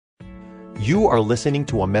You are listening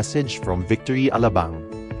to a message from Victory Alabang.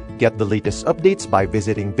 Get the latest updates by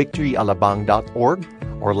visiting victoryalabang.org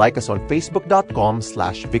or like us on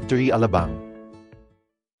facebook.com/victoryalabang.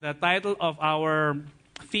 The title of our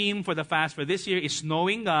theme for the fast for this year is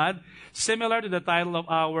Knowing God, similar to the title of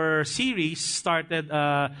our series started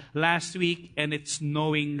last week, and it's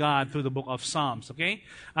Knowing God through the book of Psalms, okay?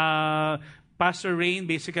 Pastor Rain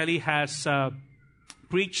basically has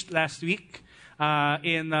preached last week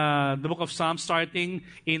in the book of Psalms, starting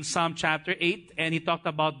in Psalm chapter 8, and he talked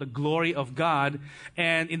about the glory of God.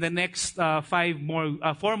 And in the next 4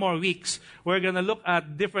 more weeks, we're going to look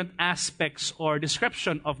at different aspects or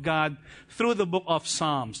description of God through the book of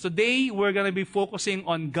Psalms. Today, we're going to be focusing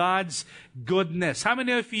on God's goodness. How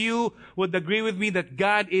many of you would agree with me that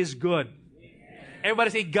God is good? Amen. Everybody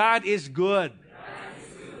say, God is good.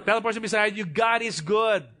 Tell the person beside you, God is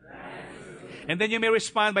good. And then you may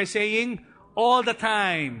respond by saying, all the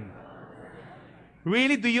time.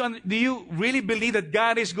 Really? Do you really believe that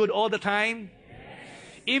God is good all the time? Yes.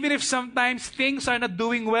 Even if sometimes things are not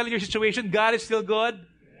doing well in your situation, God is still good?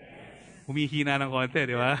 Yes. Humihina ng konti,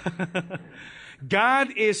 di ba?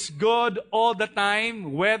 God is good all the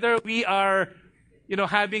time, whether we are,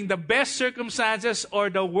 having the best circumstances or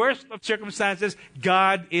the worst of circumstances,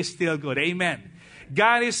 God is still good. Amen.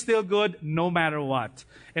 God is still good no matter what.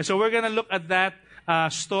 And so we're going to look at that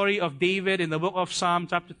story of David in the book of Psalm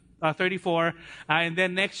chapter 34. And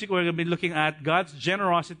then next week, we're going to be looking at God's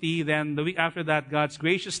generosity. Then the week after that, God's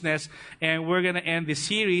graciousness. And we're going to end this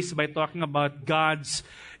series by talking about God's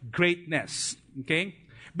greatness. Okay?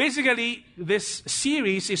 Basically, this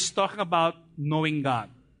series is talking about knowing God.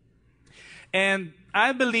 And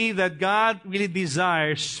I believe that God really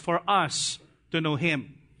desires for us to know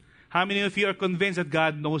Him. How many of you are convinced that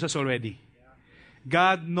God knows us already?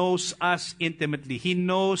 God knows us intimately. He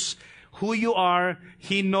knows who you are.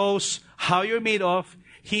 He knows how you're made of.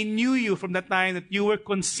 He knew you from the time that you were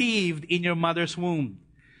conceived in your mother's womb.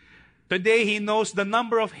 Today, He knows the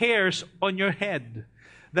number of hairs on your head.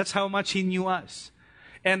 That's how much He knew us.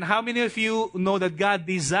 And how many of you know that God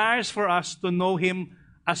desires for us to know Him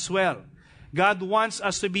as well? God wants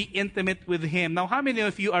us to be intimate with Him. Now, how many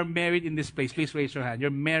of you are married in this place? Please raise your hand.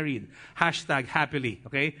 You're married. # happily.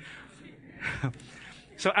 Okay?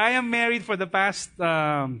 So I am married for the past,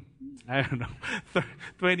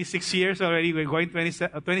 26 years already. We're going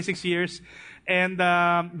 26 years. And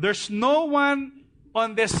there's no one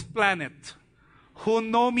on this planet who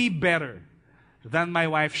know me better than my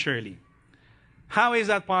wife, Shirley. How is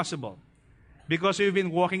that possible? Because we've been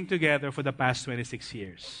walking together for the past 26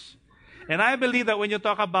 years. And I believe that when you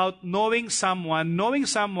talk about knowing someone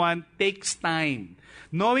takes time.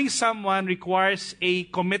 Knowing someone requires a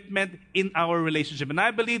commitment in our relationship. And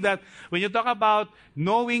I believe that when you talk about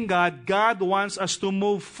knowing God, God wants us to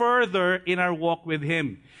move further in our walk with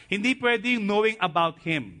Him. Hindi pwedeng knowing about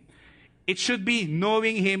Him. It should be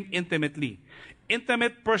knowing Him intimately.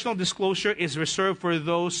 Intimate personal disclosure is reserved for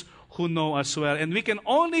those who know as well. And we can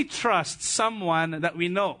only trust someone that we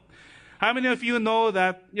know. How many of you know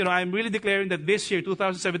that, I'm really declaring that this year,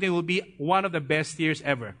 2017, will be one of the best years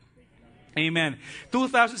ever. Amen.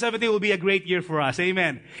 2017 will be a great year for us.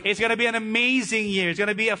 Amen. It's going to be an amazing year. It's going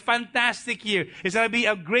to be a fantastic year. It's going to be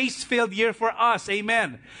a grace-filled year for us.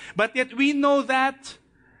 Amen. But yet we know that,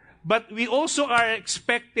 but we also are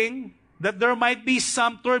expecting that there might be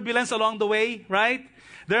some turbulence along the way, right?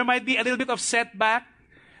 There might be a little bit of setback,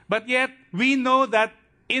 but yet we know that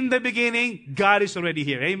in the beginning, God is already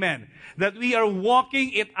here. Amen. That we are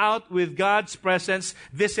walking it out with God's presence.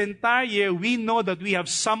 This entire year, we know that we have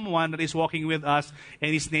someone that is walking with us,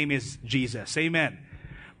 and His name is Jesus. Amen.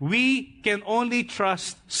 We can only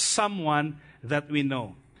trust someone that we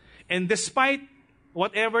know. And despite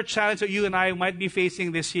whatever challenge that you and I might be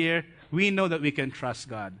facing this year, we know that we can trust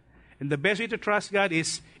God. And the best way to trust God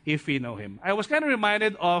is if we know Him. I was kind of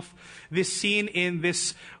reminded of this scene in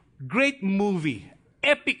this great movie,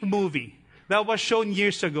 epic movie that was shown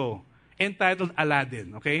years ago, entitled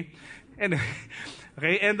Aladdin. Okay, and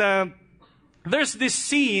there's this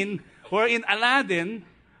scene wherein Aladdin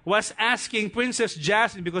was asking Princess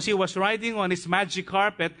Jasmine, because he was riding on his magic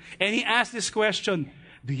carpet, and he asked this question: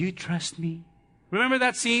 "Do you trust me?" Remember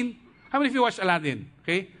that scene? How many of you watched Aladdin?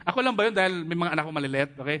 Okay, ako lang ba yun dahil may mga anak ko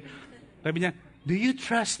malilit? Okay, sabi niya, "Do you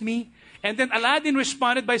trust me?" And then Aladdin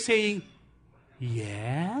responded by saying,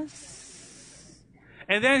 "Yes."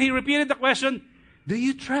 And then he repeated the question, "Do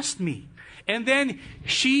you trust me?" And then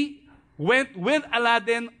she went with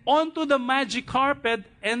Aladdin onto the magic carpet,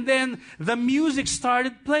 and then the music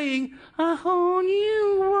started playing, "A Whole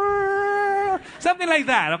New World." Something like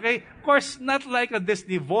that, okay? Of course, not like a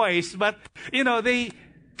Disney voice, but,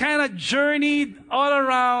 kind of journeyed all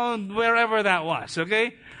around wherever that was,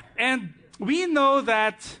 okay? And we know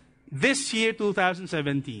that this year,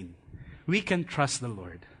 2017, we can trust the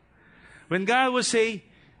Lord. When God will say,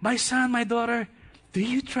 my son, my daughter, do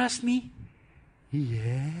you trust me?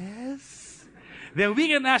 Yes. Then we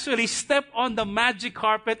can actually step on the magic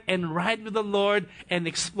carpet and ride with the Lord and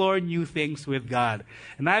explore new things with God.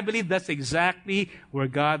 And I believe that's exactly where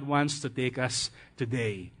God wants to take us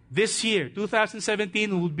today. This year,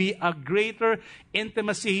 2017, will be a greater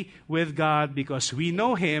intimacy with God because we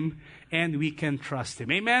know Him and we can trust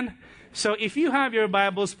Him. Amen? So if you have your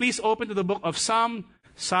Bibles, please open to the book of Psalm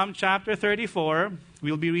chapter 34.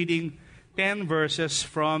 We'll be reading 10 verses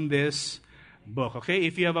from this book. Okay?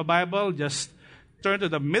 If you have a Bible, just turn to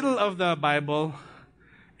the middle of the Bible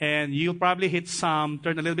and you'll probably hit Psalm.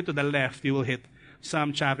 Turn a little bit to the left, you will hit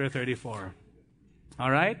Psalm chapter 34.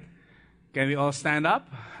 All right? Can we all stand up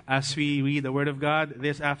as we read the Word of God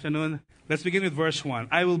this afternoon? Let's begin with verse 1.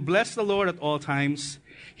 I will bless the Lord at all times.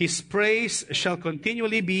 His praise shall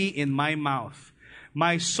continually be in my mouth.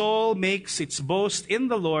 My soul makes its boast in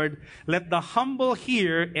the Lord. Let the humble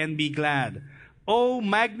hear and be glad. Oh,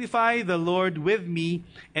 magnify the Lord with me,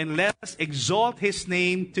 and let us exalt His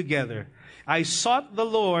name together. I sought the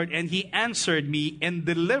Lord, and He answered me and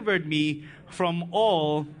delivered me from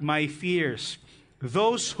all my fears.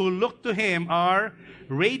 Those who look to Him are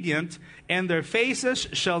radiant, and their faces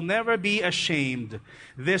shall never be ashamed.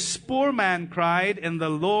 This poor man cried, and the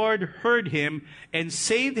Lord heard him and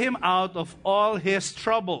saved him out of all his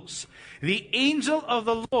troubles. The angel of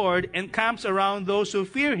the Lord encamps around those who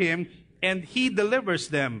fear Him, and He delivers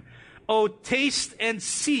them. Oh, taste and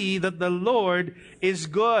see that the Lord is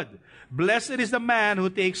good. Blessed is the man who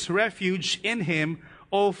takes refuge in Him.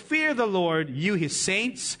 Oh, fear the Lord, you His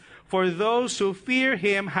saints, for those who fear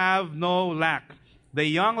Him have no lack. The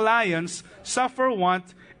young lions suffer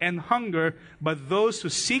want and hunger, but those who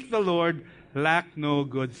seek the Lord lack no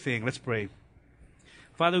good thing. Let's pray.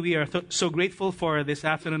 Father, we are so grateful for this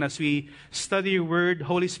afternoon as we study your word.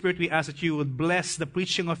 Holy Spirit, we ask that you would bless the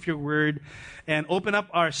preaching of your word and open up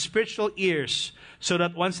our spiritual ears so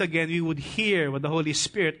that once again we would hear what the Holy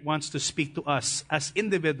Spirit wants to speak to us as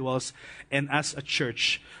individuals and as a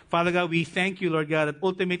church. Father God, we thank you, Lord God, that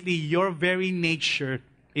ultimately your very nature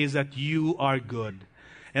is that you are good.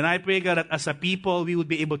 And I pray, God, that as a people, we would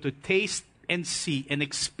be able to taste and see and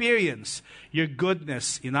experience your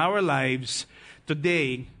goodness in our lives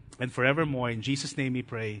today and forevermore. In Jesus' name we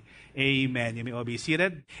pray. Amen. You may all be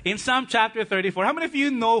seated. In Psalm chapter 34, how many of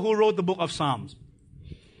you know who wrote the book of Psalms?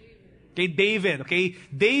 Okay, David. Okay,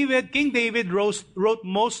 King David wrote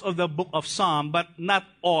most of the book of Psalm, but not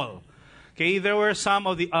all. Okay, there were some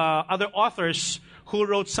of the other authors who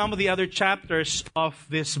wrote some of the other chapters of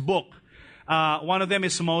this book. One of them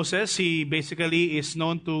is Moses. He basically is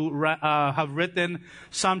known to have written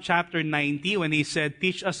Psalm chapter 90 when he said,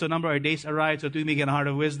 teach us to number our days aright so that we may get a heart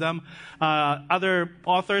of wisdom. Other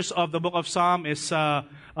authors of the book of Psalm is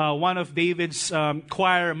one of David's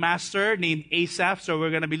choir master named Asaph. So we're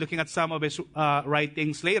going to be looking at some of his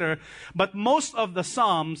writings later. But most of the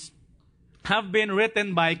Psalms have been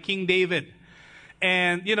written by King David.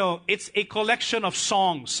 And, you know, it's a collection of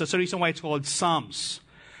songs. That's the reason why it's called Psalms.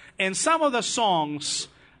 And some of the songs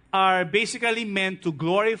are basically meant to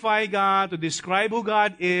glorify God, to describe who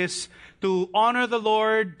God is, to honor the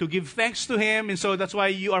Lord, to give thanks to Him. And so that's why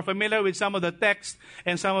you are familiar with some of the text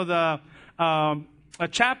and some of the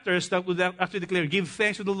chapters that would actually declare, give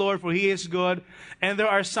thanks to the Lord for He is good. And there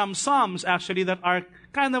are some psalms actually that are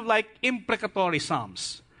kind of like imprecatory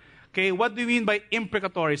psalms. Okay, what do you mean by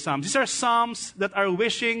imprecatory psalms? These are psalms that are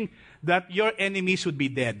wishing that your enemies would be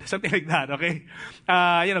dead. Something like that, okay?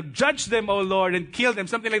 Judge them, O Lord, and kill them.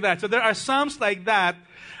 Something like that. So there are psalms like that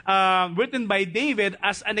written by David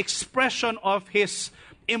as an expression of his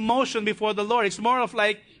emotion before the Lord. It's more of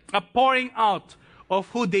like a pouring out of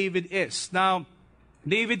who David is. Now,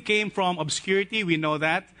 David came from obscurity. We know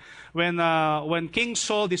that. When King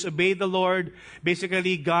Saul disobeyed the Lord,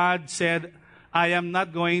 basically God said, I am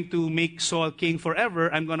not going to make Saul king forever.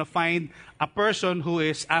 I'm going to find a person who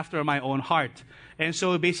is after my own heart. And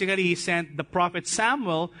so basically he sent the prophet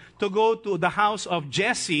Samuel to go to the house of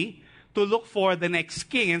Jesse to look for the next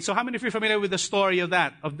king. And so how many of you are familiar with the story of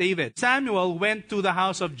that, of David? Samuel went to the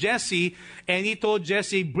house of Jesse and he told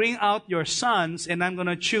Jesse, bring out your sons and I'm going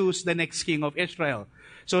to choose the next king of Israel.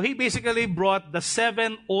 So he basically brought the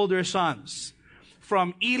 7 older sons.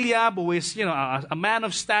 From Eliab, who is, a man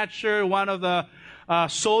of stature, one of the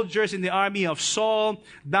soldiers in the army of Saul,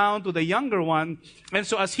 down to the younger one. And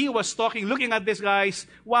so as he was talking, looking at these guys,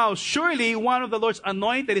 wow, surely one of the Lord's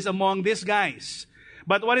anointed is among these guys.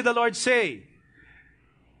 But what did the Lord say?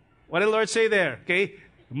 What did the Lord say there? Okay?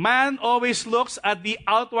 Man always looks at the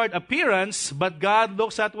outward appearance, but God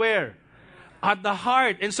looks at where? At the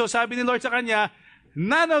heart. And so sabi ni Lord sa kanya,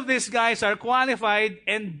 none of these guys are qualified.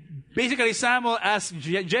 And basically Samuel asked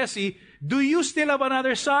Jesse, do you still have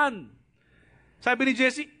another son? Sabi ni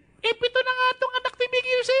Jesse, pito na nga itong anak ni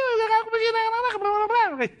Bigil sa'yo.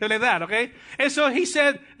 Okay, so like that, okay? And so he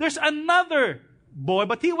said, there's another boy,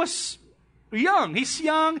 but he was young. He's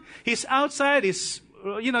young. He's outside. He's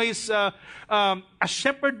a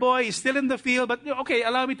shepherd boy. He's still in the field. But, okay,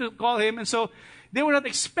 allow me to call him. And so they were not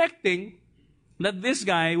expecting that this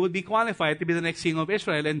guy would be qualified to be the next king of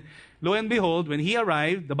Israel. And lo and behold, when he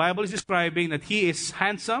arrived, the Bible is describing that he is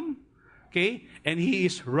handsome, okay, and he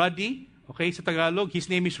is ruddy. Okay, sa Tagalog, his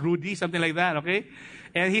name is Rudy, something like that, okay?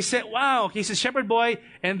 And he said, wow, he's a shepherd boy.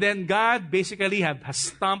 And then God basically had a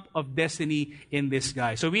stamp of destiny in this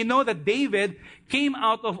guy. So we know that David came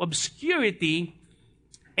out of obscurity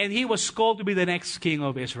and he was called to be the next king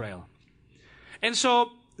of Israel. And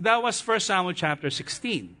so that was 1 Samuel chapter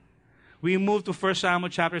 16. We move to 1 Samuel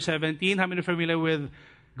chapter 17. How many are familiar with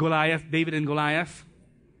Goliath, David and Goliath?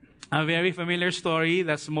 A very familiar story.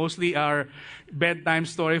 That's mostly our bedtime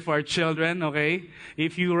story for our children, okay?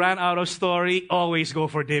 If you run out of story, always go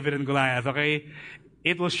for David and Goliath, okay?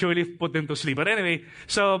 It will surely put them to sleep. But anyway,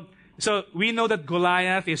 so we know that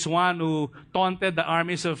Goliath is one who taunted the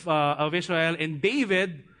armies of Israel, and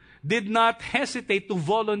David did not hesitate to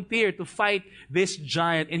volunteer to fight this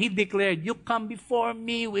giant. And he declared, you come before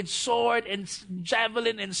me with sword and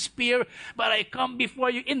javelin and spear, but I come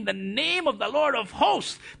before you in the name of the Lord of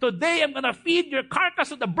hosts. Today I'm going to feed your carcass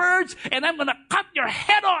to the birds, and I'm going to cut your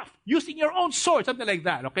head off using your own sword. Something like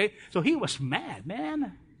that, okay? So he was mad,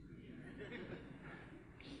 man.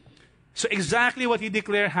 So exactly what he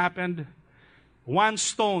declared happened. One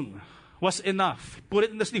stone was enough. Put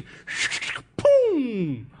it in the sleeve.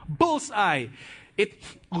 Boom! Bullseye.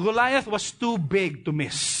 Goliath was too big to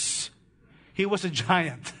miss. He was a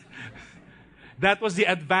giant. That was the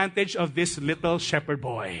advantage of this little shepherd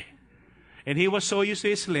boy. And he was so used to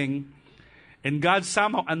his sling, and God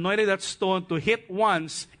somehow anointed that stone to hit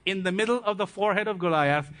once in the middle of the forehead of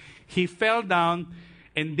Goliath. He fell down,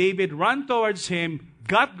 and David ran towards him,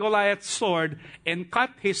 got Goliath's sword, and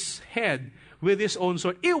cut his head with his own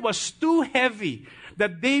sword. It was too heavy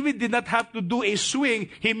that David did not have to do a swing.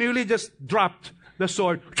 He merely just dropped the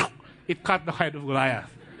sword. It cut the head of Goliath.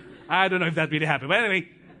 I don't know if that really happened. But anyway,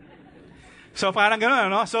 so parang ganun,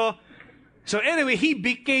 no? So anyway, he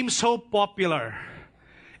became so popular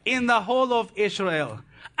in the whole of Israel.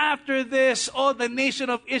 After this, all the nation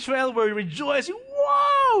of Israel were rejoicing.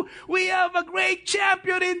 Wow, we have a great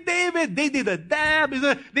champion in David. They did a dab.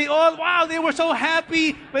 They were so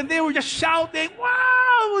happy when they were just shouting,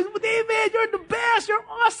 wow, David, you're the best. You're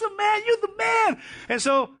awesome, man. You're the man. And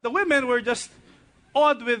so the women were just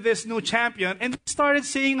awed with this new champion and started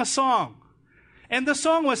singing a song. And the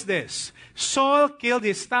song was this: Saul killed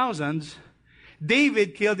his thousands.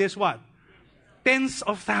 David killed his what? Tens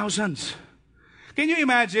of thousands. Can you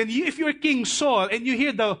imagine, if you're King Saul and you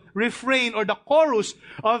hear the refrain or the chorus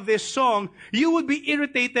of this song, you would be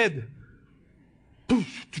irritated.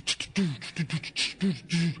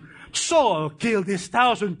 Saul killed his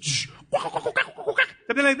thousands.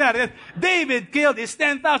 Something like that. David killed his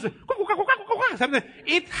 10,000.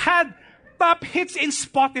 It had top hits in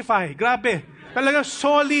Spotify. Grabe. Talaga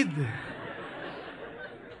solid.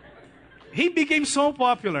 He became so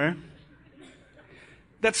popular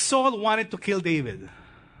that Saul wanted to kill David.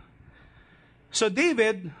 So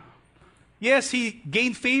David, yes, he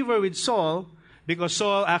gained favor with Saul because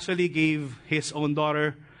Saul actually gave his own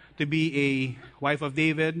daughter to be a wife of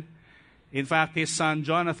David. In fact, his son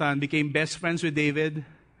Jonathan became best friends with David.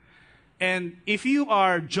 And if you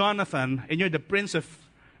are Jonathan and you're the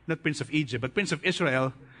not Prince of Egypt, but Prince of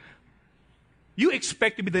Israel, you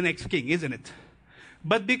expect to be the next king, isn't it?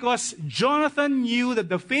 But because Jonathan knew that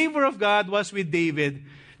the favor of God was with David,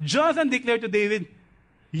 Jonathan declared to David,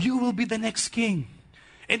 you will be the next king.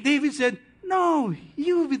 And David said, no,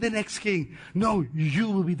 you will be the next king. No, you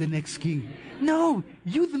will be the next king. No,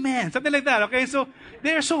 you the man. Something like that, okay? So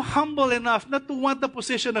they're so humble enough not to want the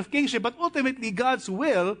position of kingship, but ultimately God's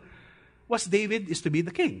will was David is to be the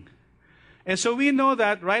king. And so we know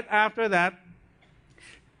that right after that,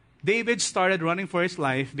 David started running for his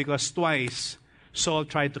life because twice Saul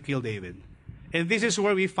tried to kill David. And this is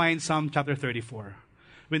where we find Psalm chapter 34.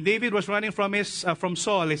 When David was running from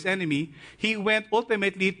Saul, his enemy, he went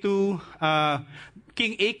ultimately to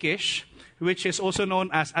King Achish, which is also known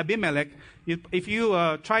as Abimelech. If you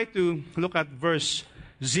try to look at verse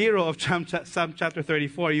 0 of Psalm chapter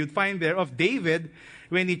 34, you'd find there of David,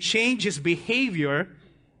 when he changed his behavior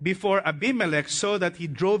before Abimelech so that he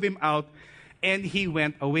drove him out and he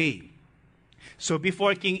went away. So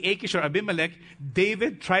before King Achish or Abimelech,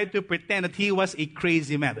 David tried to pretend that he was a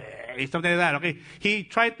crazy man. Something like that, okay? He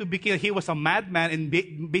tried to become, he was a madman, and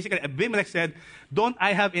basically Abimelech said, don't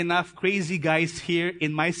I have enough crazy guys here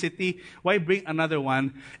in my city? Why bring another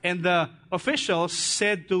one? And the officials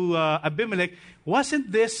said to Abimelech,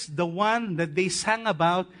 wasn't this the one that they sang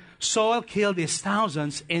about? Saul killed his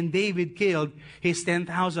thousands and David killed his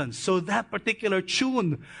 10,000. So that particular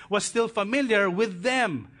tune was still familiar with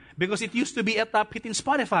them, because it used to be a top hit in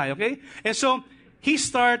Spotify, okay? And so he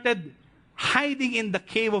started hiding in the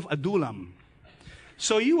cave of Adullam.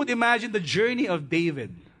 So you would imagine the journey of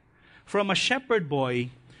David from a shepherd boy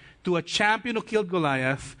to a champion who killed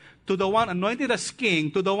Goliath, to the one anointed as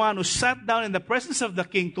king, to the one who sat down in the presence of the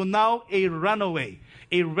king, to now a runaway,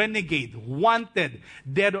 a renegade, wanted,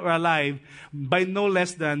 dead or alive, by no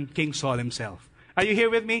less than King Saul himself. Are you here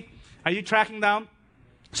with me? Are you tracking down?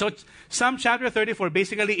 So Psalm chapter 34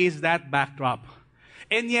 basically is that backdrop.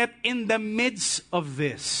 And yet, in the midst of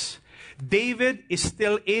this, David is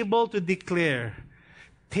still able to declare,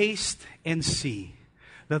 taste and see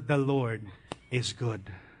that the Lord is good.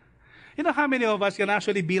 You know how many of us can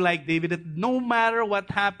actually be like David, that no matter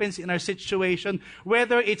what happens in our situation,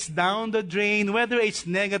 whether it's down the drain, whether it's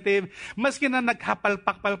negative, maski na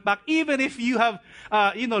naghapalpak-palpak, even if you have,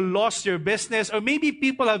 lost your business, or maybe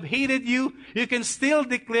people have hated you, you can still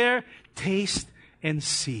declare, taste and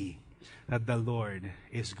see that the Lord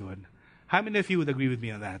is good. How many of you would agree with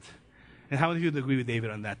me on that? And how many of you would agree with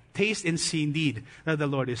David on that? Taste and see indeed that the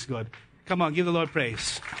Lord is good. Come on, give the Lord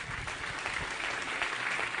praise.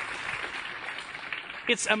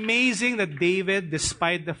 It's amazing that David,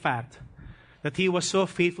 despite the fact that he was so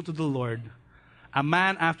faithful to the Lord, a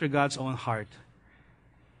man after God's own heart,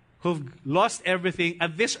 who lost everything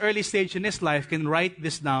at this early stage in his life, can write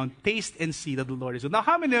this down, taste and see that the Lord is good. Now,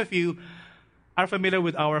 how many of you are familiar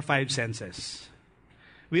with our five senses?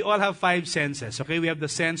 We all have five senses, okay? We have the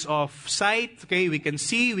sense of sight, okay? We can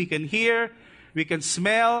see, we can hear, we can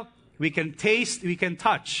smell, we can taste, we can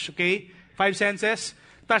touch, okay? Five senses.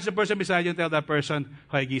 Touch the person beside you and tell that person,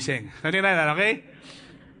 hoy, gising. Something like that, okay?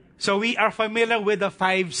 So we are familiar with the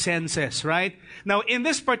five senses, right? Now, in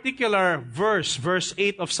this particular verse, verse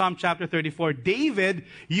 8 of Psalm chapter 34, David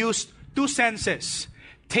used two senses,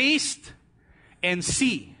 taste and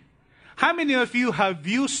see. How many of you have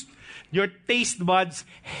used your taste buds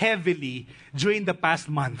heavily during the past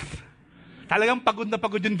month? Talagang pagod na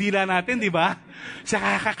pagod yung dila natin, di ba? Sa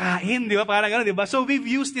kakakain, di ba? Parang gano'n, di ba? So we've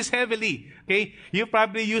used this heavily, okay? You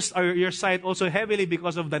probably used your sight also heavily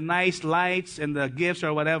because of the nice lights and the gifts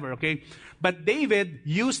or whatever, okay? But David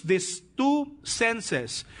used these two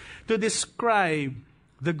senses to describe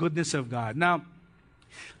the goodness of God. Now,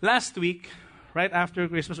 last week, right after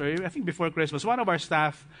Christmas, or I think before Christmas, one of our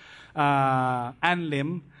staff, Ann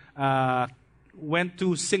Lim, went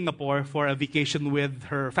to Singapore for a vacation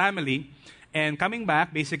with her family. And coming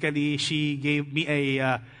back, basically, she gave me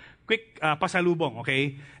a quick pasalubong,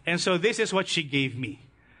 okay? And so this is what she gave me.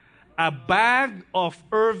 A bag of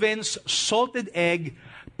Irvin's salted egg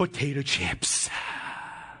potato chips.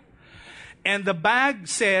 And the bag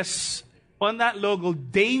says, on that logo,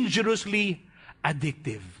 dangerously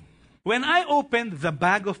addictive. When I opened the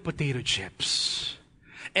bag of potato chips,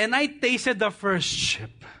 and I tasted the first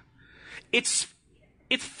chip,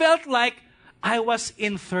 it felt like I was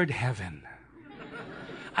in third heaven.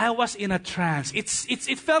 I was in a trance. It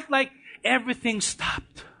felt like everything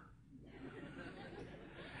stopped.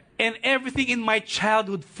 And everything in my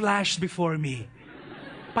childhood flashed before me.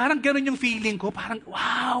 Parang ganun yung feeling ko. Parang,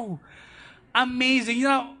 wow! Amazing. You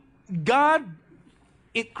know, God,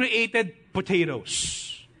 it created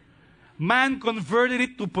potatoes. Man converted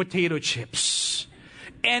it to potato chips.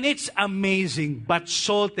 And it's amazing. But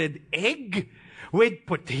salted egg with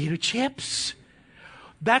potato chips?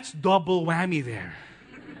 That's double whammy there.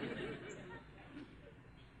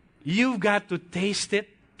 You've got to taste it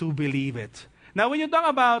to believe it. Now, when you talk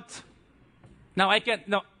about, I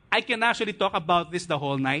can actually talk about this the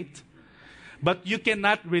whole night, but you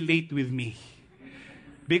cannot relate with me.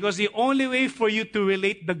 Because the only way for you to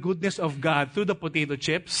relate the goodness of God through the potato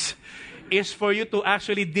chips is for you to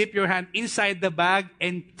actually dip your hand inside the bag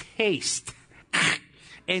and taste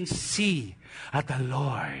and see that the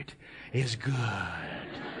Lord is good.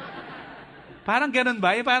 Parang ganun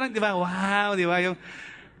ba? Parang, di ba, wow, di ba? Yung,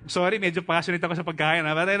 sorry, medyo passionate ako sa pagkain.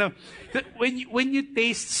 But I know, when you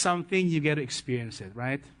taste something, you get to experience it,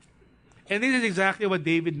 right? And this is exactly what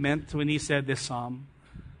David meant when he said this psalm.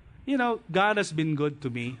 You know, God has been good to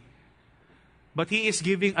me. But He is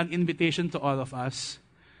giving an invitation to all of us.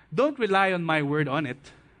 Don't rely on my word on it.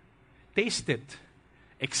 Taste it.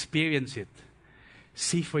 Experience it.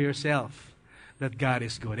 See for yourself that God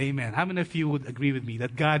is good. Amen. How many of you would agree with me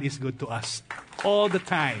that God is good to us all the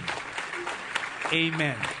time?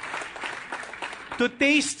 Amen. To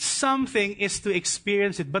taste something is to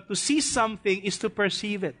experience it, but to see something is to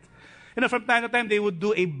perceive it. From time to time, they would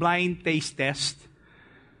do a blind taste test.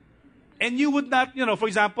 And you would not, for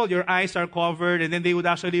example, your eyes are covered, and then they would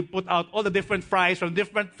actually put out all the different fries from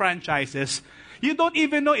different franchises. You don't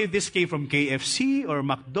even know if this came from KFC or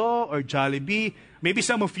McDo or Jollibee. Maybe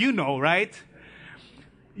some of you know, right?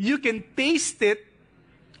 You can taste it,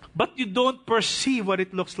 but you don't perceive what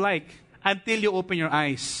it looks like until you open your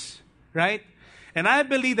eyes, right? And I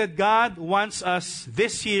believe that God wants us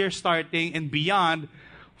this year starting and beyond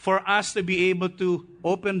for us to be able to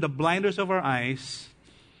open the blinders of our eyes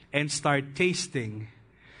and start tasting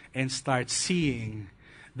and start seeing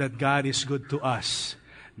that God is good to us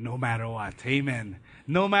no matter what. Amen.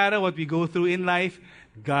 No matter what we go through in life,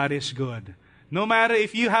 God is good. No matter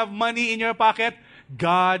if you have money in your pocket,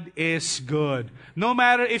 God is good. No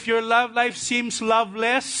matter if your love life seems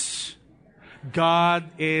loveless, God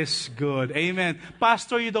is good. Amen.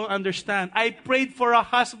 Pastor, you don't understand. I prayed for a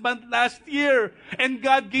husband last year and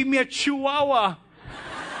God gave me a chihuahua.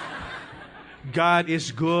 God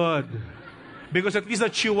is good. Because at least the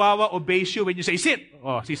chihuahua obeys you when you say, sit.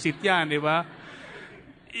 Oh, si sit yan, di ba?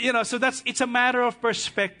 So it's a matter of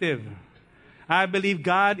perspective. I believe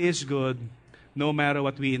God is good no matter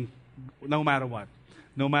what.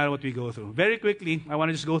 No matter what we go through. Very quickly, I want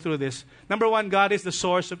to just go through this. Number one, God is the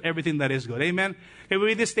source of everything that is good. Amen? Can we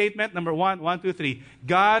read this statement? Number 1, 2, 3.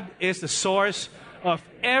 God is the source of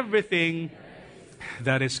everything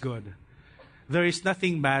that is good. There is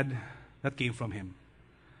nothing bad that came from Him.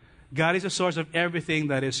 God is the source of everything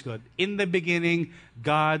that is good. In the beginning,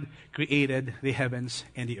 God created the heavens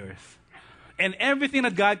and the earth. And everything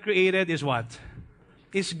that God created is what?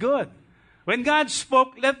 Is good. When God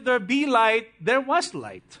spoke, let there be light, there was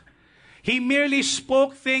light. He merely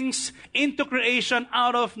spoke things into creation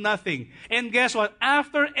out of nothing. And guess what?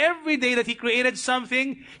 After every day that He created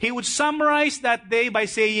something, He would summarize that day by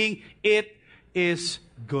saying, it is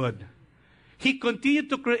good. He continued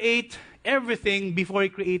to create everything before He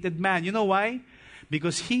created man. You know why?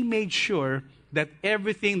 Because He made sure that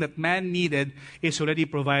everything that man needed is already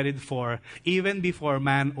provided for, even before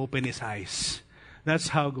man opened his eyes. That's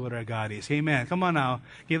how good our God is. Amen. Come on now.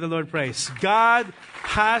 Give the Lord praise. God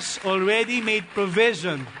has already made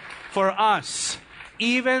provision for us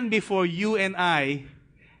even before you and I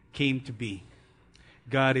came to be.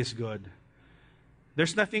 God is good.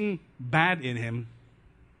 There's nothing bad in Him.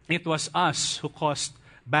 It was us who caused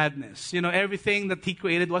badness. Everything that He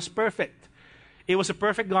created was perfect. It was a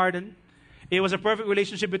perfect garden. It was a perfect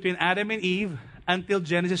relationship between Adam and Eve until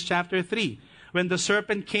Genesis chapter 3. When the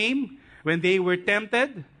serpent came, when they were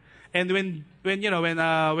tempted, and when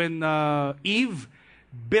Eve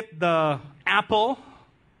bit the apple,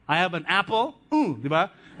 I have an apple, di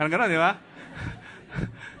ba? Parang ganon, di ba?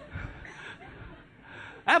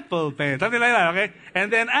 Apple pen, something like that, okay?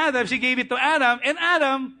 And then she gave it to Adam, and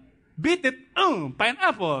Adam bit it,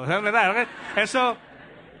 pineapple, something like that, okay? And so,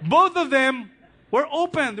 both of them were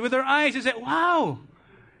opened with their eyes and said, wow.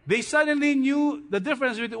 They suddenly knew the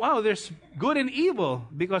difference between, wow, there's good and evil,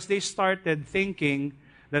 because they started thinking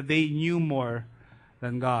that they knew more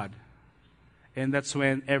than God. And that's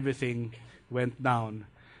when everything went down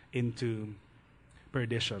into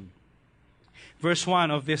perdition. Verse 1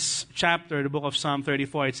 of this chapter, the book of Psalm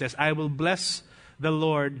 34, it says, I will bless the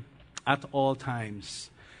Lord at all times.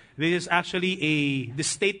 This is actually the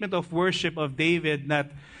statement of worship of David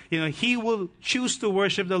that, he will choose to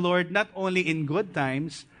worship the Lord not only in good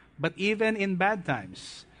times, but even in bad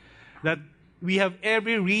times. That we have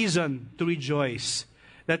every reason to rejoice.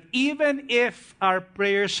 That even if our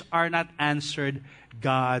prayers are not answered,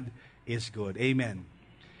 God is good. Amen.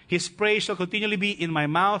 His praise shall continually be in my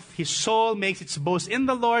mouth. His soul makes its boast in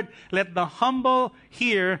the Lord. Let the humble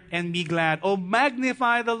hear and be glad. Oh,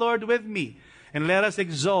 magnify the Lord with me, and let us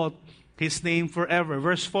exalt His name forever.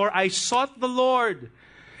 Verse 4, I sought the Lord,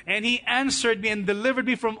 and He answered me and delivered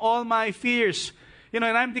me from all my fears. And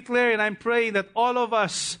I'm declaring, I'm praying that all of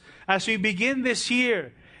us, as we begin this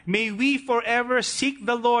year, may we forever seek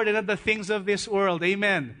the Lord and not the things of this world.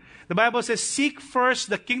 Amen. The Bible says, seek first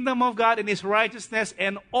the kingdom of God and His righteousness,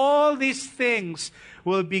 and all these things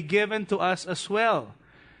will be given to us as well.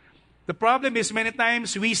 The problem is, many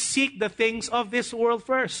times we seek the things of this world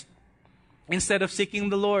first, instead of seeking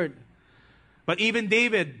the Lord. But even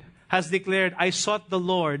David has declared, I sought the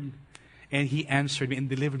Lord, and He answered me and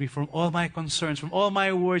delivered me from all my concerns, from all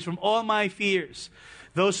my worries, from all my fears.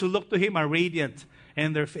 Those who look to Him are radiant,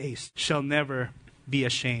 and their face shall never be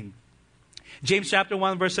ashamed. James chapter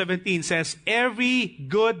 1 verse 17 says, every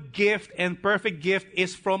good gift and perfect gift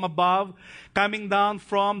is from above, coming down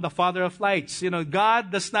from the Father of lights.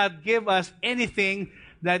 God does not give us anything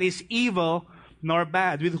that is evil nor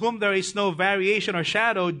bad, with whom there is no variation or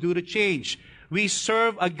shadow due to change. We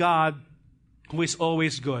serve a God who is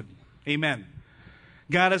always good. Amen.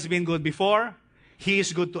 God has been good before. He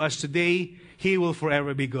is good to us today. He will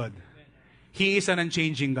forever be good. He is an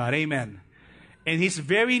unchanging God. Amen. And His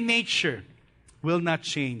very nature will not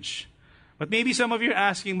change. But maybe some of you are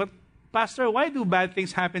asking, but Pastor, why do bad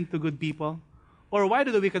things happen to good people? Or why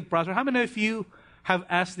do the wicked prosper? How many of you have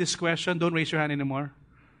asked this question? Don't raise your hand anymore.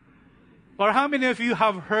 Or how many of you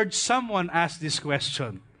have heard someone ask this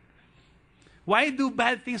question? Why do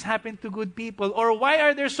bad things happen to good people? Or why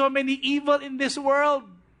are there so many evil in this world?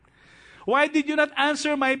 Why did you not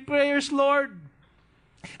answer my prayers, Lord?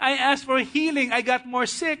 I asked for healing. I got more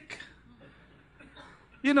sick.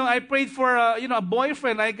 I prayed for a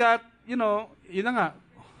boyfriend. I got, yun na nga.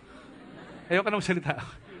 Ayoko na magsalita.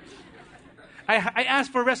 I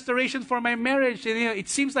asked for restoration for my marriage. And, it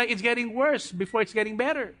seems like it's getting worse before it's getting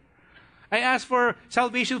better. I asked for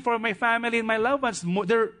salvation for my family and my loved ones.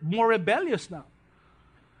 They're more rebellious now.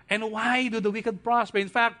 And why do the wicked prosper? In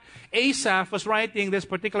fact, Asaph was writing this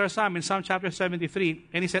particular psalm in Psalm chapter 73.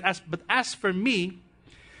 And he said, but as for me,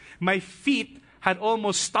 my feet had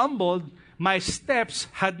almost stumbled. My steps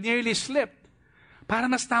had nearly slipped.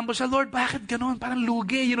 Parang na-stumble siya, Lord, bakit ganon? Parang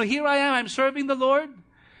lugi. Here I am, I'm serving the Lord.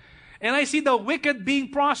 And I see the wicked being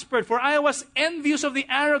prospered. For I was envious of the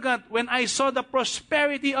arrogant when I saw the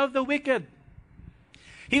prosperity of the wicked.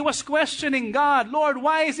 He was questioning God, Lord,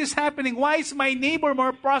 why is this happening? Why is my neighbor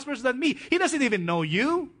more prosperous than me? He doesn't even know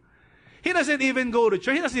you. He doesn't even go to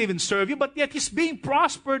church. He doesn't even serve you. But yet he's being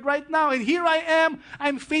prospered right now. And here I am.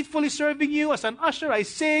 I'm faithfully serving you as an usher. I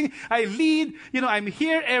sing. I lead. I'm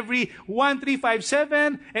here every 1, 3, 5,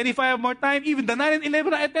 7. And if I have more time, even the 9 and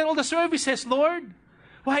 11, I attend all the services, Lord.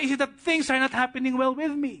 Why is it that things are not happening well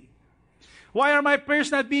with me? Why are my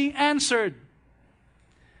prayers not being answered?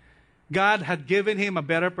 God had given him a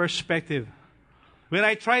better perspective. When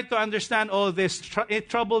I tried to understand all this, it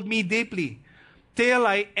troubled me deeply. Till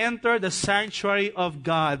I entered the sanctuary of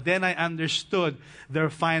God, then I understood their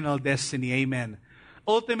final destiny. Amen.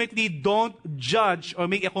 Ultimately, don't judge or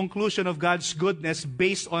make a conclusion of God's goodness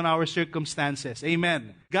based on our circumstances.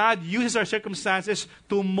 Amen. God uses our circumstances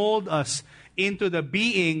to mold us into the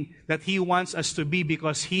being that He wants us to be,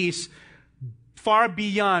 because He is far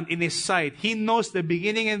beyond in His sight. He knows the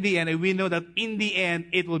beginning and the end, and we know that in the end,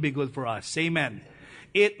 it will be good for us. Amen.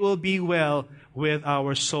 It will be well with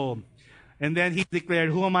our soul. And then He declared,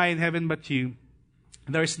 who am I in heaven but you?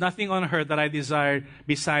 There is nothing on earth that I desire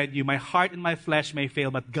beside you. My heart and my flesh may fail,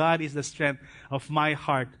 but God is the strength of my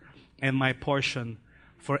heart and my portion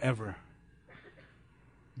forever.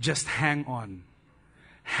 Just hang on.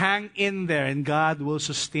 Hang in there, and God will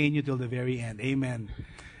sustain you till the very end. Amen.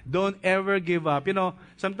 Don't ever give up.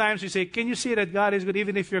 Sometimes we say, can you see that God is good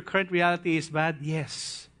even if your current reality is bad?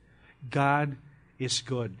 Yes. God is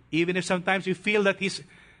good. Even if sometimes you feel that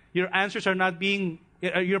your answers are not being,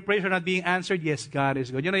 your prayers are not being answered, yes, God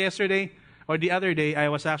is good. Yesterday or the other day, I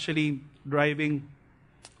was actually driving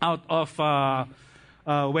out of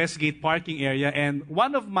Westgate parking area, and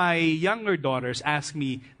one of my younger daughters asked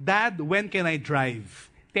me, Dad, when can I drive?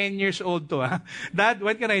 10 years old to, Dad,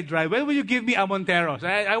 when can I drive? When will you give me a Montero? So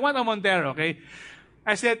I want a Montero, okay?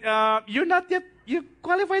 I said, you're not yet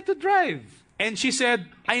qualified to drive. And she said,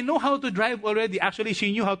 I know how to drive already. Actually,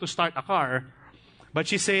 she knew how to start a car. But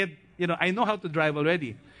she said, I know how to drive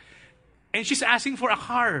already. And she's asking for a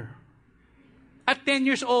car at 10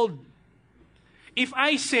 years old. If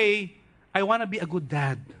I say, I want to be a good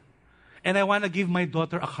dad, and I want to give my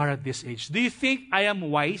daughter a car at this age, do you think I am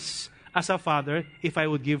wise as a father if I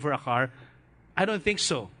would give her a car? I don't think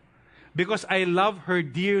so. Because I love her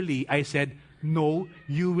dearly, I said, no,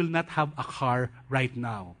 you will not have a car right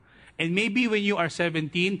now. And maybe when you are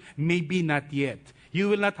 17, maybe not yet. You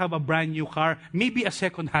will not have a brand new car. Maybe a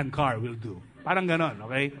second-hand car will do. Parang ganon,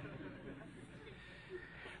 okay?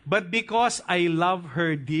 But because I love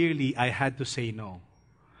her dearly, I had to say no.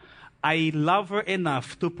 I love her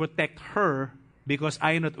enough to protect her, because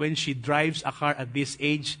I know that when she drives a car at this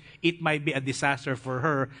age, it might be a disaster for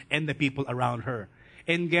her and the people around her.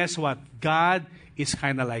 And guess what? God is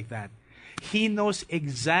kind of like that. He knows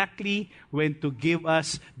exactly when to give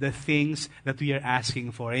us the things that we are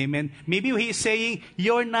asking for. Amen? Maybe He is saying,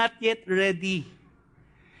 you're not yet ready.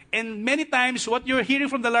 And many times, what you're hearing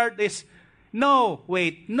from the Lord is, no,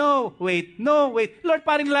 wait, no, wait, no, wait. Lord,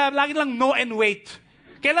 parang lagi lang no and wait.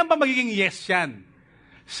 Kailan ba magiging yes yan?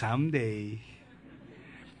 someday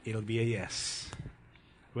it'll be a yes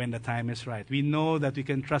when the time is right. We know that we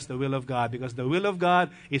can trust the will of God because the will of God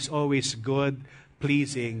is always good,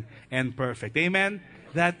 pleasing, and perfect. Amen?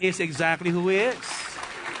 That is exactly who He is.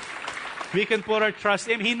 We can put our trust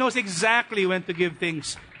in Him. He knows exactly when to give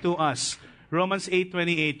things to us. Romans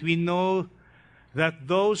 8:28, we know that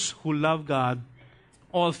those who love God,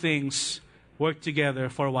 all things work together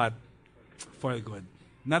for what? For the good.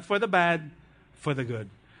 Not for the bad, for the good.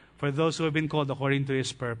 For those who have been called according to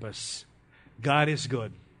His purpose. God is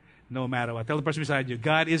good, no matter what. Tell the person beside you,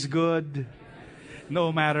 God is good,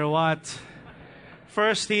 no matter what.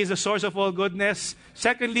 First, He is the source of all goodness.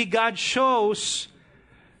 Secondly, God shows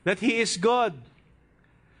that He is good.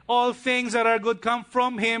 All things that are good come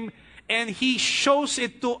from Him, and He shows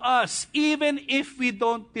it to us, even if we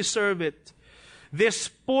don't deserve it. This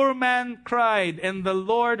poor man cried, and the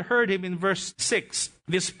Lord heard him in verse 6.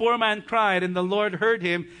 This poor man cried, and the Lord heard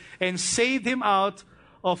him and saved him out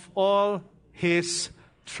of all his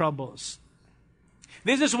troubles.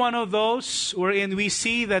 This is one of those wherein we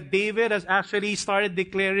see that David has actually started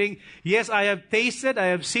declaring, yes, I have tasted, I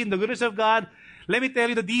have seen the goodness of God. Let me tell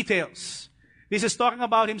you the details. This is talking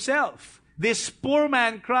about himself. This poor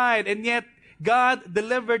man cried, and yet God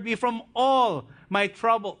delivered me from all my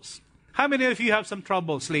troubles. How many of you have some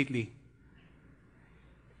troubles lately?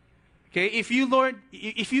 Okay, if you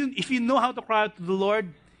know how to cry out to the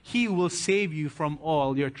Lord, He will save you from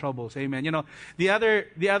all your troubles. Amen. You know, the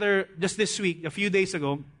other just this week, a few days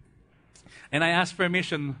ago, and I asked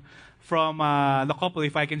permission from the couple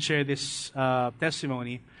if I can share this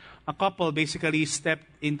testimony. A couple basically stepped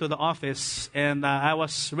into the office, and I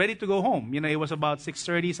was ready to go home. You know, it was about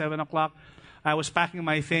 6:30, 7 o'clock. I was packing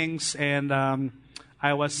my things, and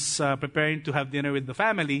I was preparing to have dinner with the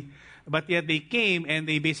family. But yet they came, and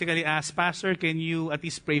they basically asked, Pastor, can you at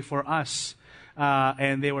least pray for us?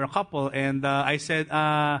 And they were a couple. And I said,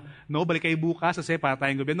 no, balik kayo bukas kasi para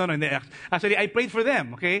tayong gobyerno. No, actually, I prayed for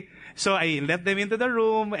them, okay? So I let them into the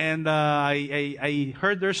room, and I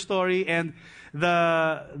heard their story. And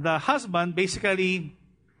the husband basically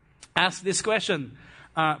asked this question,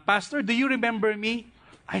 Pastor, do you remember me?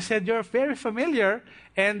 I said, you're very familiar.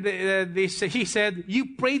 And he said,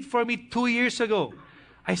 you prayed for me 2 years ago.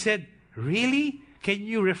 I said, really? Can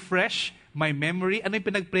you refresh my memory? Ano yung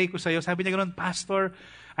pinag-pray ko sa'yo? Sabi niya ganoon, Pastor,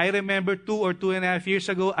 I remember 2 or 2.5 years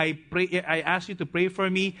ago, I asked you to pray for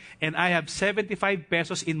me, and I have 75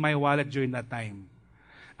 pesos in my wallet during that time.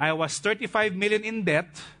 I was 35 million in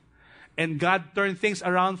debt, and God turned things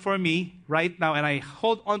around for me right now, and I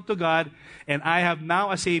hold on to God, and I have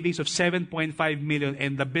now a savings of 7.5 million,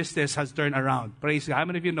 and the business has turned around. Praise God. How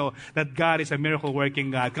many of you know that God is a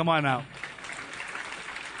miracle-working God? Come on now.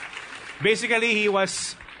 Basically, he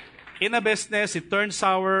was in a business, it turned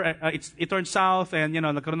sour, it turned south, and, you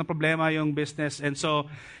know, nagkaroon ng problema yung business. And so,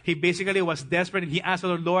 he basically was desperate, and he asked the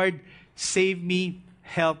Lord, save me,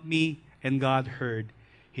 help me, and God heard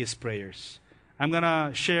his prayers. I'm going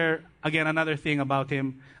to share, again, another thing about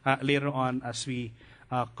him later on as we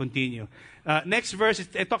continue. Next verse,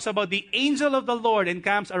 it talks about the angel of the Lord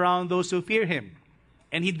encamps around those who fear him,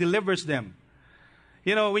 and he delivers them.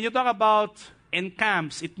 You know, when you talk about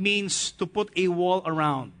encamps, it means to put a wall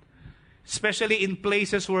around. Especially in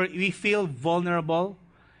places where we feel vulnerable.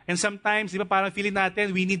 And sometimes, di ba, parang feeling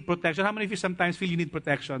natin, we need protection. How many of you sometimes feel you need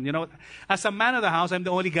protection? You know, as a man of the house, I'm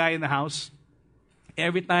the only guy in the house.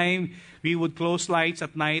 Every time we would close lights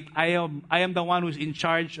at night, I am the one who's in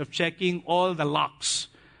charge of checking all the locks.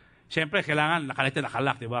 Siyempre, kailangan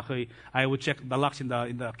nakalock, di ba? I would check the locks in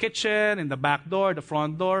the kitchen, in the back door, the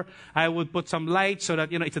front door. I would put some lights so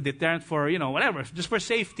that, you know, it's a deterrent for, you know, whatever, just for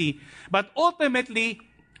safety. But ultimately,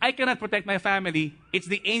 I cannot protect my family. It's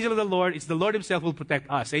the angel of the Lord. It's the Lord himself who will protect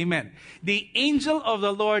us. Amen. The angel of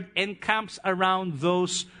the Lord encamps around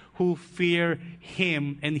those who fear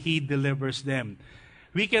him, and he delivers them.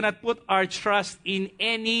 We cannot put our trust in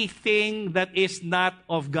anything that is not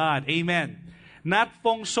of God. Amen. Not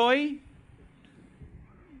feng shui.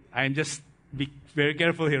 I'm just be very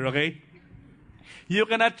careful here, okay? You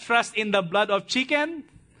cannot trust in the blood of chicken.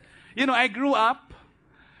 You know, I grew up,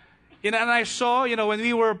 and I saw, you know, when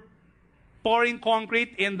we were pouring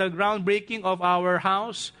concrete in the groundbreaking of our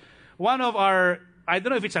house, one of our, I don't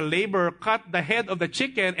know if it's a laborer, cut the head of the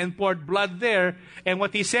chicken and poured blood there. And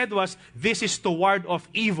what he said was, this is to ward off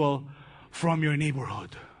evil from your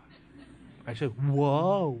neighborhood. I said,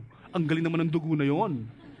 wow, ang galing naman ng dugo na yon.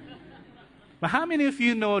 But how many of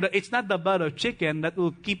you know that it's not the blood of chicken that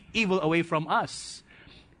will keep evil away from us?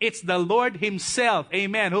 It's the Lord Himself,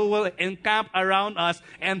 amen, who will encamp around us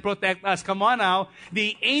and protect us. Come on now.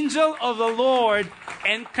 The angel of the Lord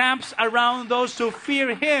encamps around those who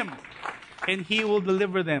fear Him, and He will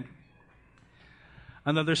deliver them.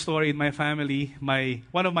 Another story in my family,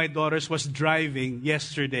 one of my daughters was driving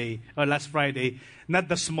yesterday, or last Friday. Not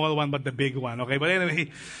the small one, but the big one, okay? But anyway,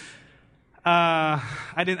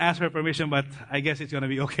 I didn't ask her permission, but I guess it's going to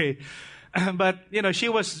be okay. But, she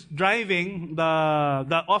was driving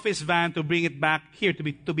the office van to bring it back here,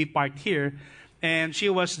 to be parked here. And she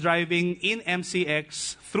was driving in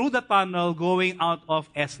MCX through the tunnel going out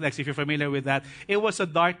of SLEX, if you're familiar with that. It was a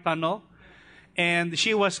dark tunnel. And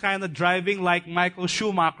she was kind of driving like Michael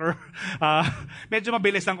Schumacher. Medyo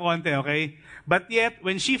mabilis ng konti, okay? But yet,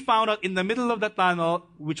 when she found out in the middle of the tunnel,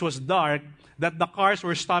 which was dark, that the cars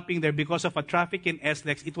were stopping there because of a traffic in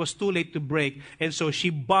SLEX, it was too late to brake. And so she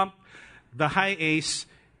bumped the high ace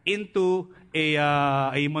into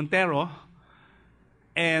a Montero.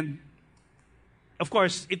 And, of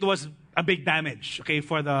course, it was a big damage, okay,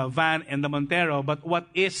 for the van and the Montero. But what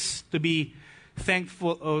is to be thanked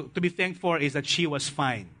for is that she was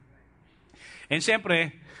fine. And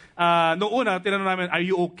siyempre, noong una, tinanong namin, are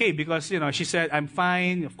you okay? Because, she said, I'm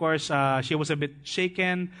fine. Of course, she was a bit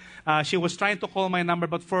shaken. She was trying to call my number,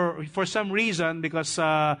 but for some reason, because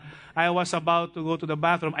I was about to go to the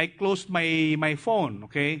bathroom, I closed my phone,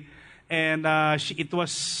 okay? And it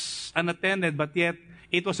was unattended, but yet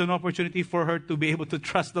it was an opportunity for her to be able to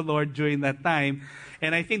trust the Lord during that time.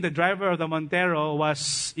 And I think the driver of the Montero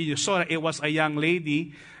you saw that it was a young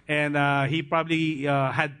lady, and he probably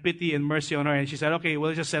had pity and mercy on her. And she said, okay,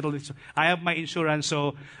 we'll just settle this. I have my insurance,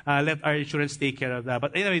 so let our insurance take care of that.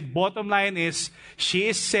 But anyway, bottom line is, she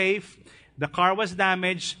is safe. The car was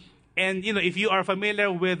damaged. And, if you are familiar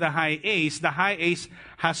with the high ace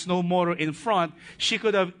has no motor in front. She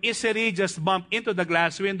could have easily just bumped into the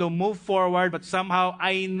glass window, moved forward, but somehow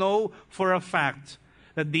I know for a fact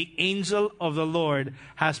that the angel of the Lord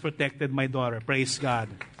has protected my daughter. Praise God.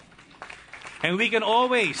 And we can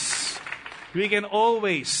always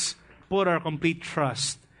put our complete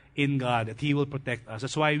trust in God, that He will protect us.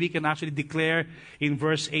 That's why we can actually declare in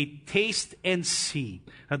verse 8, taste and see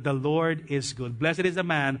that the Lord is good. Blessed is the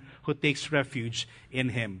man who takes refuge in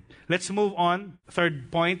Him. Let's move on.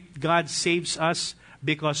 Third point, God saves us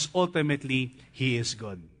because ultimately He is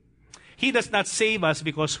good. He does not save us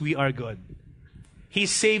because we are good. He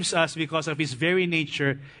saves us because of His very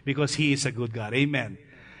nature, because He is a good God. Amen.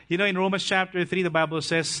 In Romans chapter 3, the Bible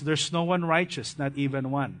says, there's no one righteous, not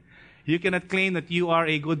even one. You cannot claim that you are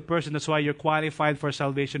a good person. That's why you're qualified for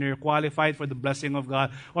salvation, or you're qualified for the blessing of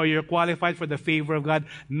God, or you're qualified for the favor of God.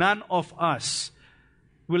 None of us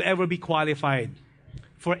will ever be qualified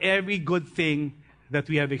for every good thing that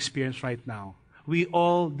we have experienced right now. We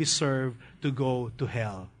all deserve to go to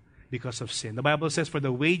hell because of sin. The Bible says, for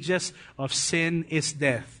the wages of sin is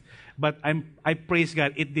death. But I praise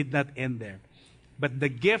God, it did not end there. But the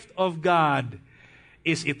gift of God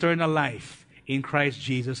is eternal life in Christ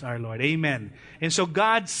Jesus our Lord. Amen. And so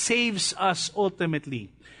God saves us ultimately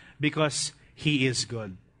because He is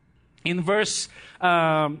good. In verse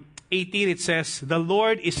 18 it says, the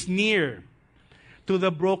Lord is near to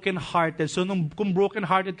the brokenhearted. So kung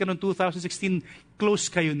brokenhearted ka noong 2016, close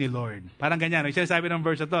kayo ni Lord. Parang ganyan. Yung sinasabi ng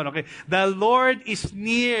verse na to, okay? The Lord is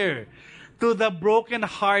near to the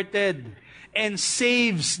brokenhearted and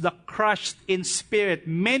saves the crushed in spirit.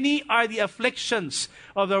 Many are the afflictions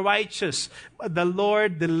of the righteous, but the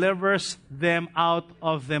Lord delivers them out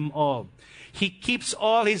of them all. He keeps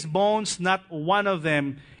all His bones, not one of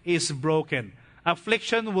them is broken.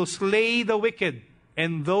 Affliction will slay the wicked,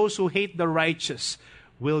 and those who hate the righteous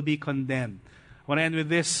will be condemned. I want to end with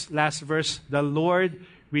this last verse. The Lord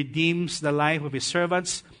redeems the life of His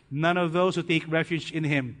servants. None of those who take refuge in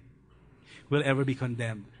Him will ever be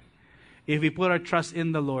condemned. If we put our trust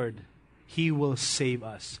in the Lord, He will save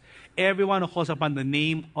us. Everyone who calls upon the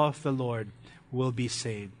name of the Lord will be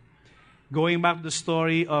saved. Going back to the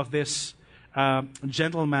story of this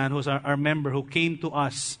gentleman who's our member who came to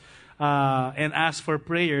us and asked for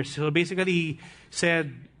prayers. So basically he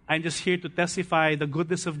said, I'm just here to testify the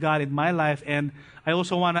goodness of God in my life, and I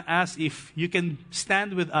also want to ask if you can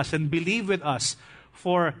stand with us and believe with us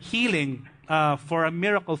for healing, for a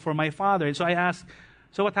miracle for my father. And so I asked,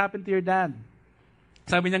 so what happened to your dad?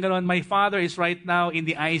 Sabi niya ganoon, my father is right now in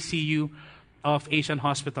the ICU of Asian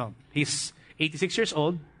Hospital. He's 86 years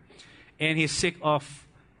old, and he's sick of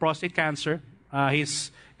prostate cancer.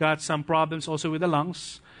 He's got some problems also with the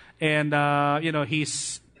lungs. And,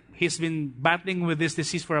 he's been battling with this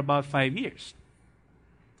disease for about 5 years.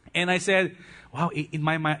 And I said, wow, in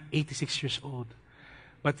my mind, 86 years old.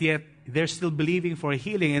 but yet they're still believing for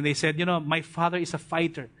healing. And they said, my father is a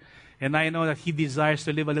fighter, and I know that he desires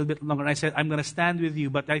to live a little bit longer. And I said, I'm going to stand with you,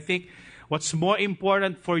 but I think what's more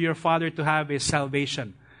important for your father to have is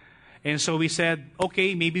salvation. And so we said,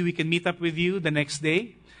 okay, maybe we can meet up with you the next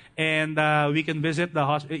day, and we can visit the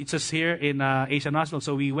hospital. It's just here in Asian Hospital.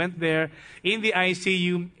 So we went there in the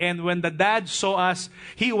ICU, and when the dad saw us,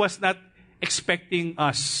 he was not expecting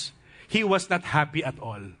us. He was not happy at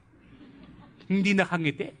all. Hindi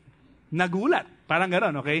nakangiti. Nagulat. Parang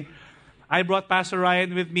ganon, okay? I brought Pastor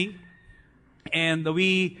Ryan with me, and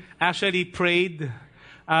we actually prayed.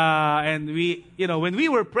 And we, when we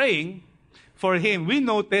were praying for him, we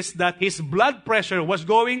noticed that his blood pressure was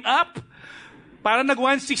going up. Parang nag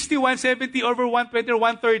 160, 170, over 120 or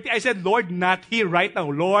 130. I said, Lord, not here right now.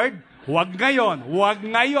 Lord, wag ngayon. Wag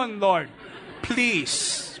ngayon, Lord.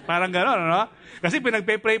 Please. Parang gano'n, no? Kasi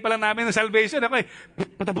pinagpe-pray pa lang namin ng salvation. Okay,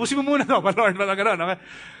 patapusin mo muna to, Lord. Parang gano'n, okay?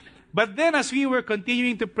 But then as we were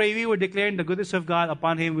continuing to pray, we were declaring the goodness of God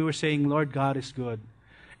upon him. We were saying, Lord, God is good.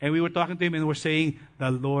 And we were talking to him and we're saying, the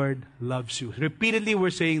Lord loves you. Repeatedly we're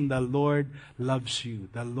saying, the Lord loves you.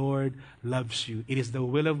 The Lord loves you. It is the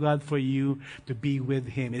will of God for you to be with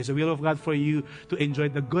him. It is the will of God for you to enjoy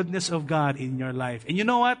the goodness of God in your life. And you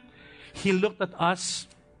know what? He looked at us,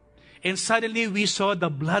 and suddenly we saw the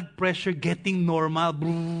blood pressure getting normal.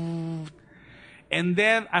 And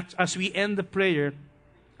then as we end the prayer,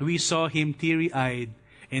 we saw him teary-eyed.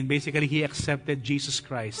 And basically, he accepted Jesus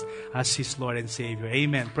Christ as his Lord and Savior.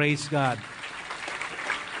 Amen. Praise God.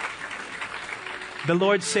 The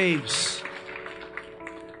Lord saves.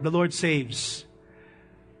 The Lord saves.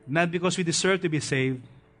 Not because we deserve to be saved,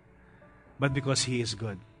 but because he is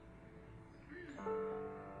good.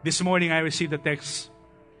 This morning, I received a text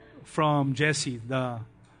from Jesse, the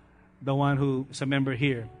one who is a member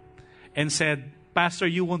here, and said, Pastor,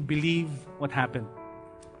 you won't believe what happened.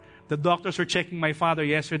 The doctors were checking my father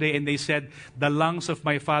yesterday, and they said the lungs of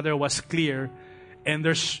my father was clear, and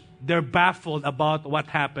they're baffled about what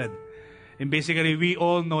happened. And basically, we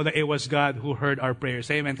all know that it was God who heard our prayers.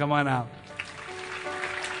 Amen. Come on now.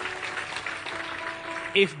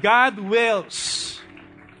 If God wills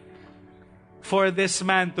for this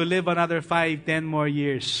man to live another 5, 10 more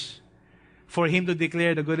years, for him to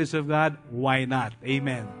declare the goodness of God, why not?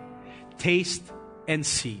 Amen. Taste and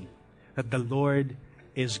see that the Lord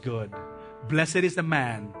is good. Blessed is the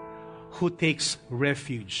man who takes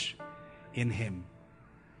refuge in him.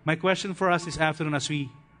 My question for us this afternoon as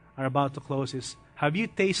we are about to close is, have you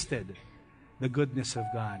tasted the goodness of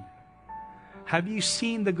God? Have you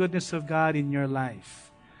seen the goodness of God in your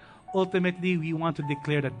life? Ultimately, we want to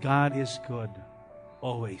declare that God is good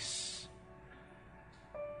always.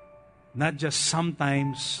 Not just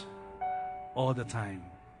sometimes, all the time.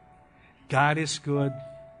 God is good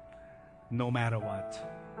no matter what.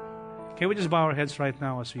 Can we just bow our heads right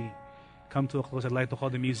now as we come to a close? I'd like to call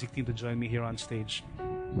the music team to join me here on stage.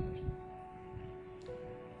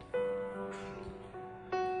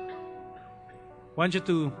 I want you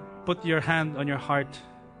to put your hand on your heart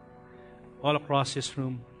all across this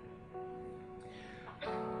room.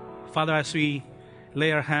 Father, as we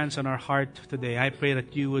lay our hands on our heart today, I pray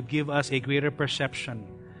that you would give us a greater perception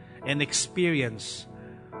and experience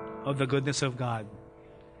of the goodness of God.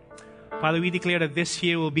 Father, we declare that this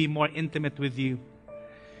year will be more intimate with you.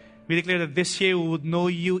 We declare that this year we would know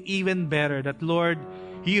you even better. That, Lord,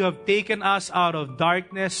 you have taken us out of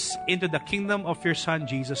darkness into the kingdom of your Son,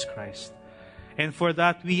 Jesus Christ. And for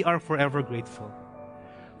that, we are forever grateful.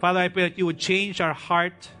 Father, I pray that you would change our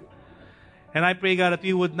heart. And I pray, God, that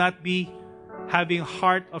we would not be having a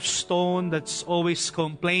heart of stone that's always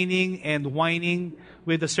complaining and whining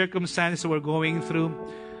with the circumstances we're going through.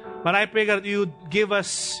 But I pray, God, that you would give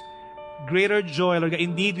us greater joy, Lord God.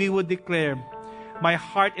 Indeed, we would declare, my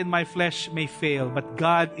heart and my flesh may fail, but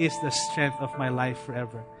God is the strength of my life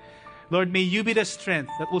forever. Lord, may you be the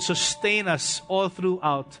strength that will sustain us all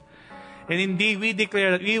throughout. And indeed, we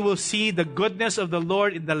declare that we will see the goodness of the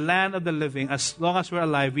Lord in the land of the living. As long as we're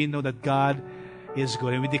alive, we know that God is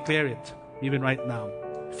good. And we declare it even right now.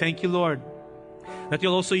 Thank you, Lord, that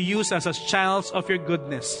you'll also use us as channels of your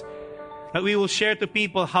goodness. That we will share to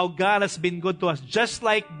people how God has been good to us. Just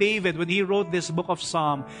like David, when he wrote this book of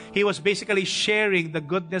Psalm, he was basically sharing the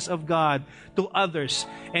goodness of God to others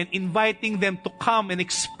and inviting them to come and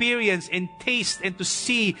experience and taste and to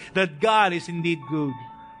see that God is indeed good.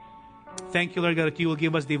 Thank you, Lord God, that you will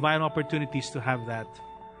give us divine opportunities to have that.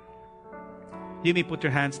 You may put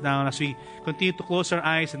your hands down as we continue to close our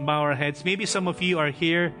eyes and bow our heads. Maybe some of you are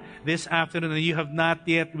here this afternoon and you have not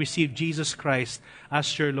yet received Jesus Christ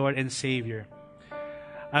as your Lord and Savior.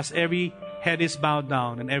 As every head is bowed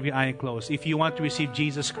down and every eye closed, if you want to receive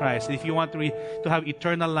Jesus Christ, if you want to have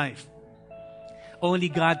eternal life, only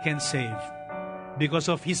God can save. Because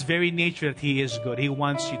of His very nature that He is good. He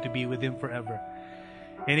wants you to be with Him forever.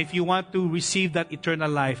 And if you want to receive that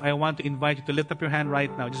eternal life, I want to invite you to lift up your hand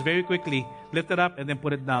right now. Just very quickly, lift it up and then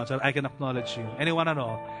put it down so that I can acknowledge you. Anyone at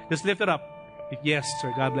all? Just lift it up. Yes,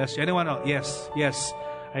 sir. God bless you. Anyone else? Yes, yes.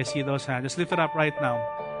 I see those hands. Just lift it up right now.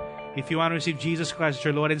 If you want to receive Jesus Christ as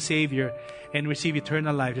your Lord and Savior and receive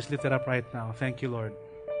eternal life, just lift it up right now. Thank you, Lord.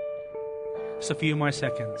 Just a few more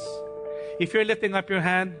seconds. If you're lifting up your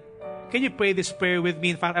hand, can you pray this prayer with me?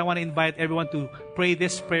 In fact, I want to invite everyone to pray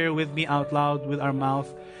this prayer with me out loud with our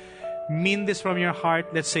mouth. Mean this from your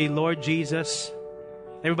heart. Let's say, Lord Jesus.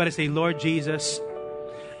 Everybody say, Lord Jesus,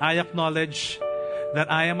 I acknowledge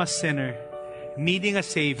that I am a sinner, needing a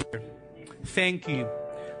Savior. Thank you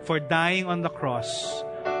for dying on the cross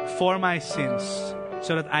for my sins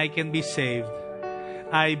so that I can be saved.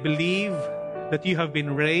 I believe that you have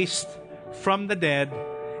been raised from the dead,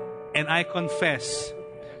 and I confess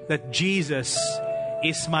that Jesus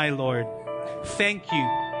is my Lord. Thank you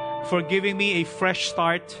for giving me a fresh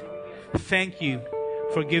start. Thank you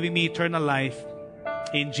for giving me eternal life.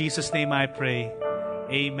 In Jesus' name I pray.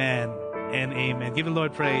 Amen and amen. Give the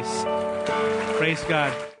Lord praise. Praise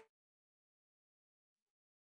God.